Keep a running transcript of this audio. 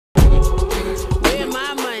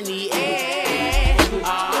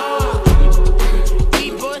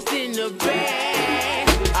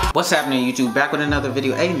What's happening, YouTube? Back with another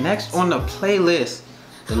video. Hey, next on the playlist,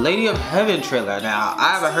 the Lady of Heaven trailer. Now,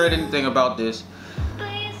 I haven't heard anything about this,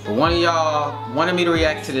 but one of y'all wanted me to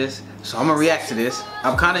react to this, so I'm gonna react to this.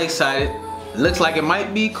 I'm kind of excited. It looks like it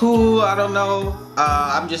might be cool. I don't know.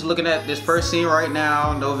 I'm just looking at this first scene right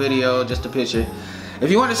now. No video, just a picture.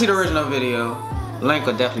 If you want to see the original video, link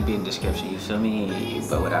will definitely be in the description. You feel me?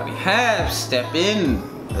 But without me half step in,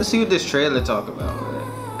 let's see what this trailer talk about.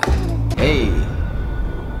 Hey.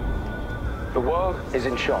 The world is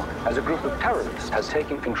in shock as a group of terrorists has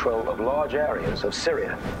taken control of large areas of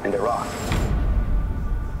Syria and Iraq.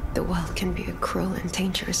 The world can be a cruel and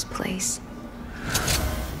dangerous place.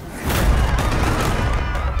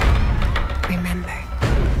 Remember,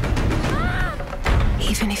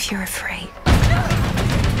 even if you're afraid,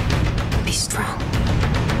 be strong.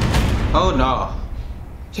 Oh no.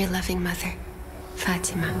 Your loving mother,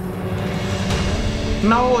 Fatima.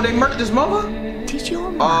 No, they murdered his mother? Did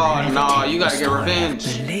your mother no, you gotta get revenge.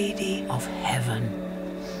 The Lady of Heaven.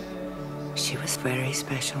 She was very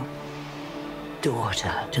special.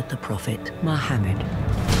 Daughter to the Prophet Muhammad.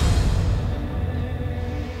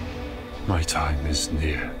 My time is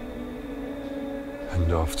near.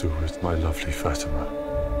 And afterwards, my lovely Fatima,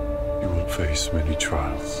 you will face many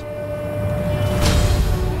trials.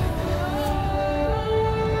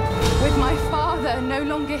 With my father no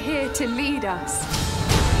longer here to lead us.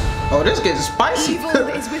 Oh, this gets spicy. Evil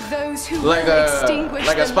is with those who like extinguish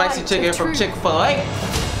a the spicy light chicken of from truth. Chick-fil-A.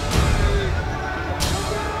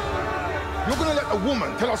 You're gonna let a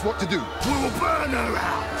woman tell us what to do. We will burn her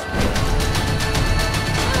out.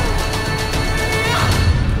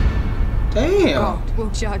 Damn. God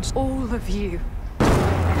will judge all of you.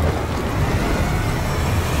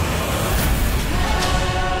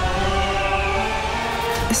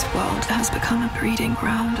 This world has become a breeding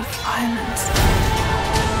ground of violence.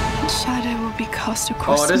 Shadow will be cast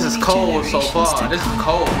across. Oh, this is cold so far. This is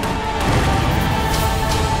cold.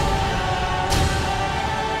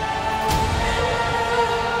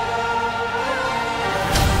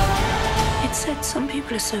 It said some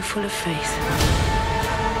people are so full of faith.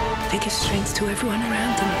 They give strength to everyone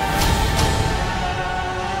around them.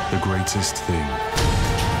 The greatest thing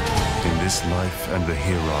in this life and the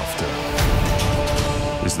hereafter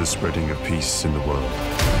is the spreading of peace in the world.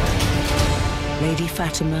 Lady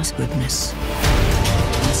Fatima's goodness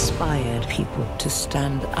inspired people to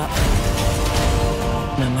stand up,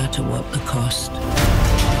 no matter what the cost.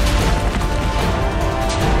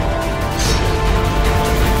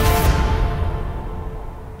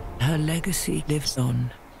 Her legacy lives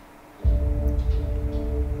on.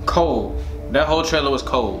 Cold. That whole trailer was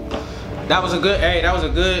cold. That was a good, hey,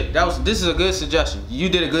 this is a good suggestion. You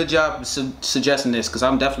did a good job suggesting this, because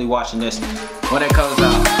I'm definitely watching this when it comes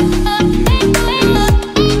out.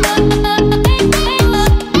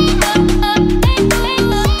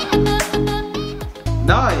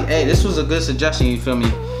 No, hey, this was a good suggestion, you feel me?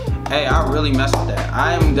 Hey, I really messed with that.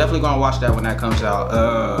 I am definitely gonna watch that when that comes out.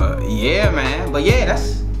 Yeah, man. But yeah,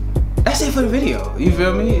 that's it for the video. You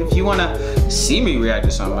feel me? If you wanna see me react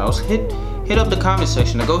to something else, hit up the comment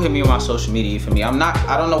section or go hit me on my social media. You feel me? I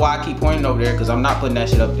don't know why I keep pointing over there, because I'm not putting that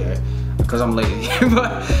shit up there because I'm lazy.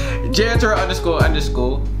 But Jantor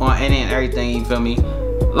 _ on any and everything. You feel me?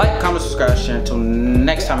 Like, comment, subscribe, share. Until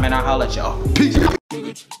next time, man. I'll holler at y'all. Peace.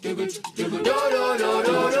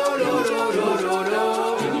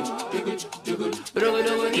 Pero que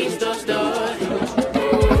no veniste hasta